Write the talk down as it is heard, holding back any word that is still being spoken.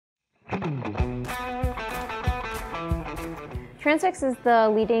Transfix is the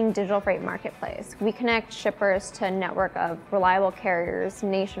leading digital freight marketplace. We connect shippers to a network of reliable carriers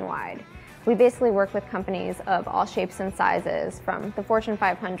nationwide. We basically work with companies of all shapes and sizes, from the Fortune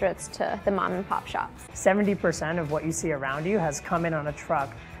 500s to the mom and pop shops. 70% of what you see around you has come in on a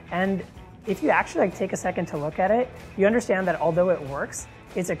truck. And if you actually take a second to look at it, you understand that although it works,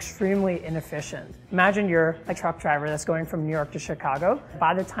 it's extremely inefficient. Imagine you're a truck driver that's going from New York to Chicago.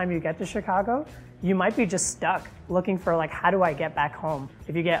 By the time you get to Chicago, you might be just stuck looking for how do I get back home?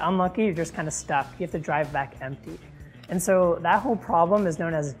 If you get unlucky, you're just kind of stuck. You have to drive back empty. And so that whole problem is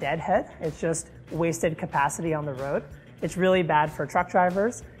known as deadhead. It's just wasted capacity on the road. It's really bad for truck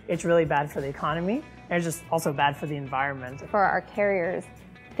drivers. It's really bad for the economy. And it's just also bad for the environment. For our carriers,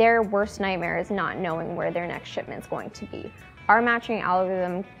 their worst nightmare is not knowing where their next shipment's going to be. Our matching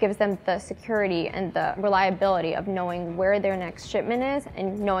algorithm gives them the security and the reliability of knowing where their next shipment is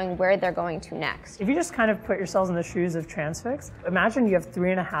and knowing where they're going to next. If you just kind of put yourselves in the shoes of Transfix, imagine you have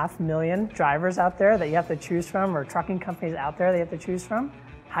 3.5 million drivers out there that you have to choose from, or trucking companies out there that you have to choose from.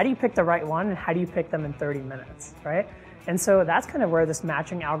 How do you pick the right one, and how do you pick them in 30 minutes, right? And so that's kind of where this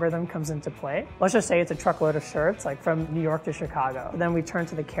matching algorithm comes into play. Let's just say it's a truckload of shirts, from New York to Chicago. Then we turn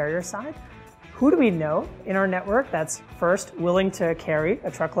to the carrier side. Who do we know in our network that's first willing to carry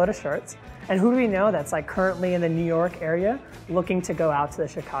a truckload of shirts? And who do we know that's currently in the New York area looking to go out to the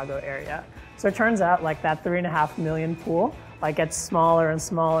Chicago area? So it turns out that 3.5 million pool gets smaller and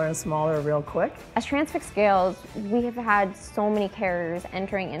smaller and smaller real quick. As Transfix scales, we have had so many carriers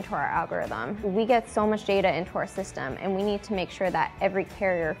entering into our algorithm. We get so much data into our system, and we need to make sure that every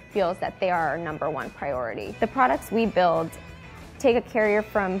carrier feels that they are our #1 priority. The products we build take a carrier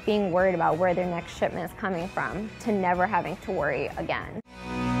from being worried about where their next shipment is coming from to never having to worry again.